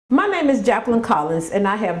My name is Jacqueline Collins and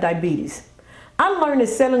I have diabetes. I learned that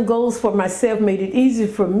setting goals for myself made it easier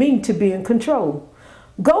for me to be in control.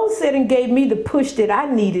 Goal setting gave me the push that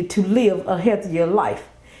I needed to live a healthier life.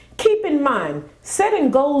 Keep in mind,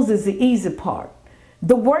 setting goals is the easy part.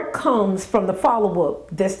 The work comes from the follow-up,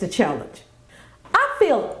 that's the challenge. I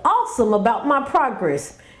feel awesome about my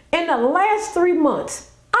progress. In the last 3 months,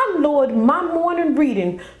 I lowered my morning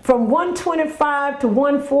reading from 125 to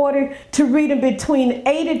 140 to reading between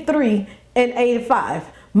 83 and 85.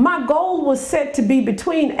 My goal was set to be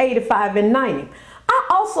between 85 and 90. I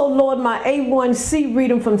also lowered my A1C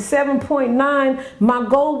reading from 7.9. My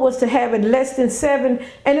goal was to have it less than 7.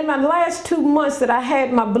 And in my last 2 months that I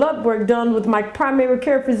had my blood work done with my primary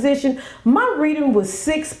care physician, my reading was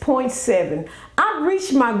 6.7. I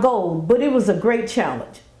reached my goal, but it was a great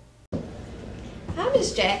challenge. Hi,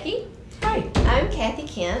 Miss Jackie. Hi. I'm Kathy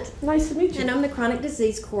Kent. Nice to meet you. And I'm the Chronic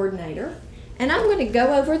Disease Coordinator. And I'm going to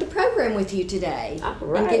go over the program with you today. All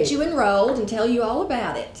right. And get you enrolled and tell you all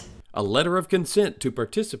about it. A letter of consent to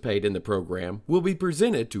participate in the program will be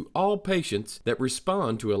presented to all patients that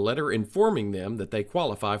respond to a letter informing them that they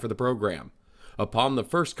qualify for the program. Upon the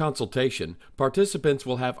first consultation, participants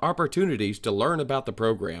will have opportunities to learn about the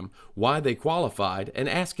program, why they qualified, and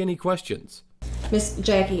ask any questions. Miss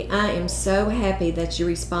Jackie, I am so happy that you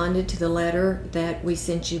responded to the letter that we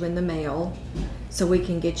sent you in the mail so we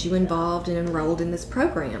can get you involved and enrolled in this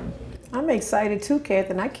program. I'm excited too, Kath,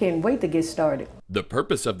 and I can't wait to get started. The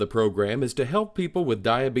purpose of the program is to help people with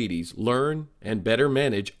diabetes learn and better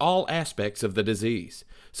manage all aspects of the disease,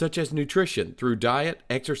 such as nutrition through diet,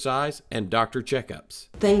 exercise, and doctor checkups.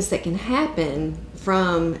 Things that can happen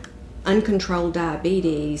from uncontrolled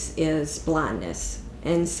diabetes is blindness.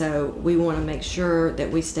 And so we want to make sure that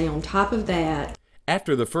we stay on top of that.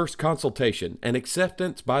 After the first consultation and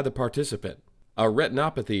acceptance by the participant, a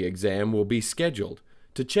retinopathy exam will be scheduled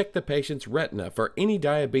to check the patient's retina for any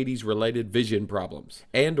diabetes-related vision problems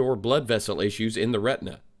and/or blood vessel issues in the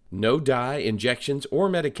retina. No dye, injections, or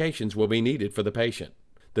medications will be needed for the patient.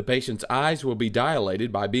 The patient's eyes will be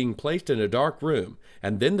dilated by being placed in a dark room,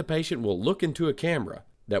 and then the patient will look into a camera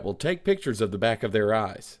that will take pictures of the back of their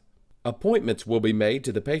eyes. Appointments will be made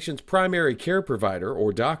to the patient's primary care provider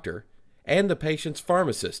or doctor and the patient's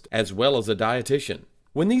pharmacist, as well as a dietitian.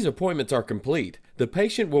 When these appointments are complete, the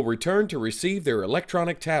patient will return to receive their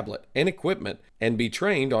electronic tablet and equipment and be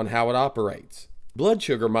trained on how it operates. Blood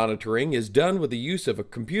sugar monitoring is done with the use of a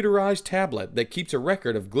computerized tablet that keeps a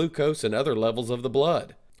record of glucose and other levels of the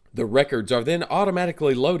blood. The records are then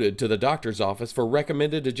automatically loaded to the doctor's office for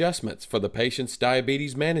recommended adjustments for the patient's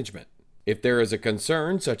diabetes management. If there is a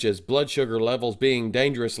concern, such as blood sugar levels being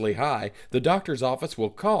dangerously high, the doctor's office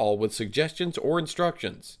will call with suggestions or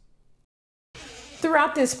instructions.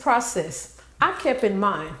 Throughout this process, I kept in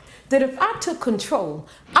mind that if I took control,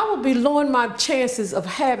 I would be lowering my chances of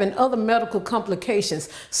having other medical complications,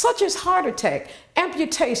 such as heart attack,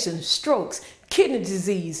 amputation, strokes, kidney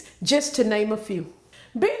disease, just to name a few.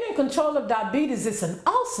 Being in control of diabetes is an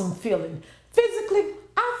awesome feeling. Physically,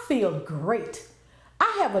 I feel great.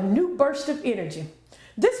 I have a new burst of energy.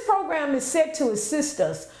 This program is set to assist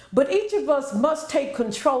us, but each of us must take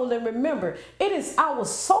control and remember, it is our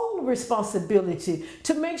sole responsibility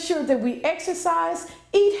to make sure that we exercise,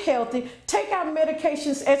 eat healthy, take our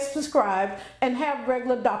medications as prescribed, and have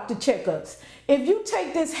regular doctor checkups. If you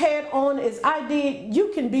take this head on as I did,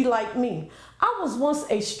 you can be like me. I was once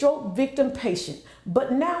a stroke victim patient,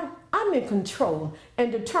 but now I'm in control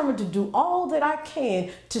and determined to do all that I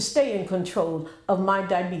can to stay in control of my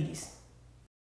diabetes.